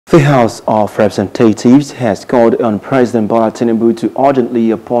The House of Representatives has called on President Bola Tinubu to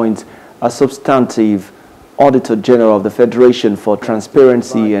urgently appoint a substantive Auditor General of the Federation for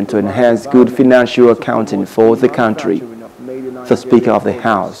transparency and to enhance good financial accounting for the country. The Speaker of the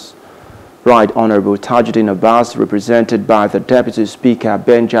House, Right Honorable Tajuddin Abbas, represented by the Deputy Speaker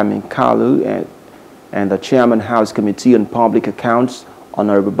Benjamin Kalu and the Chairman House Committee on Public Accounts,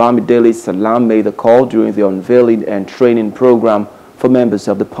 Honorable Bamidele Salam, made the call during the unveiling and training program for members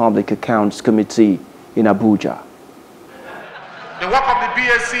of the Public Accounts Committee in Abuja. The work of the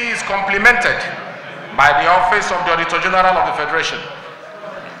PSC is complemented by the Office of the Auditor General of the Federation.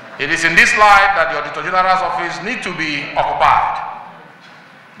 It is in this light that the Auditor General's office needs to be occupied.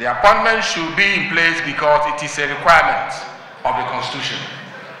 The appointment should be in place because it is a requirement of the Constitution.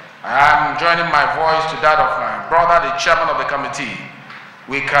 I am joining my voice to that of my brother, the chairman of the committee.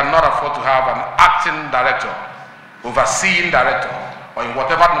 We cannot afford to have an acting director, overseeing director, or in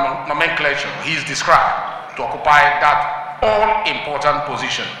whatever nomenclature he is described, to occupy that all-important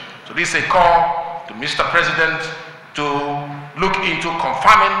position. So this is a call to Mr. President to look into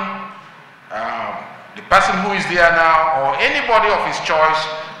confirming the person who is there now, or anybody of his choice,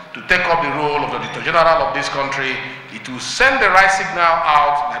 to take up the role of the Auditor General of this country. It will send the right signal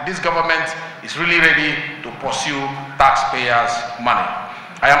out that this government is really ready to pursue taxpayers' money.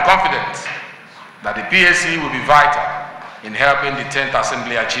 I am confident that the PSC will be vital in helping the 10th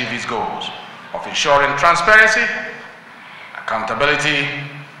Assembly achieve its goals of ensuring transparency, accountability,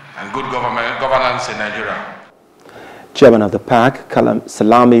 and good governance in Nigeria. Chairman of the PAC, Kalam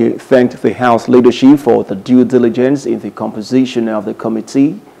Salami, thanked the House leadership for the due diligence in the composition of the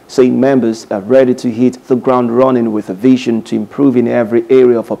committee, saying members are ready to hit the ground running with a vision to improve in every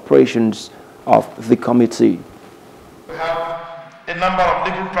area of operations of the committee. We have a number of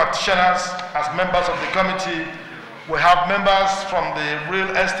legal practitioners as members of the committee. We have members from the real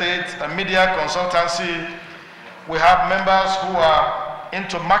estate and media consultancy. We have members who are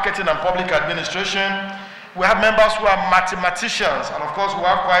into marketing and public administration. We have members who are mathematicians, and of course we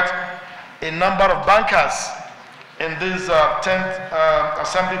have quite a number of bankers in this 10th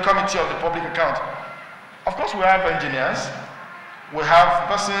Assembly Committee of the Public Account. Of course we have engineers. We have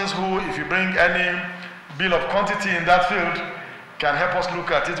persons who, if you bring any bill of quantity in that field, can help us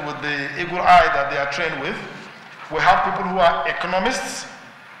look at it with the eagle eye that they are trained with. We have people who are economists,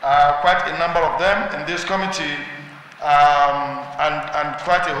 quite a number of them in this committee, and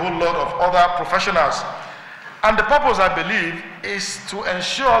quite a whole lot of other professionals. And the purpose, I believe, is to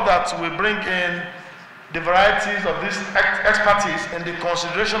ensure that we bring in the varieties of this expertise in the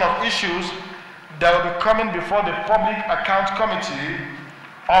consideration of issues that will be coming before the Public Account Committee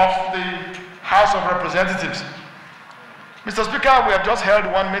of the House of Representatives. Mr. Speaker, we have just held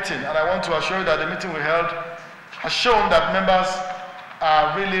one meeting, and I want to assure you that the meeting we held has shown that members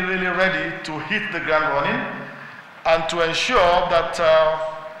are really, really ready to hit the ground running and to ensure that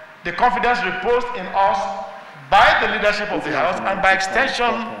the confidence reposed in us by the leadership of the House and by extension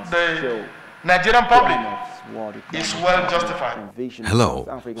the Nigerian public is well justified. Hello,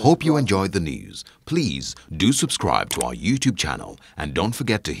 hope you enjoyed the news. Please do subscribe to our YouTube channel and don't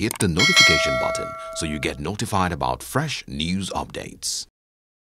forget to hit the notification button so you get notified about fresh news updates.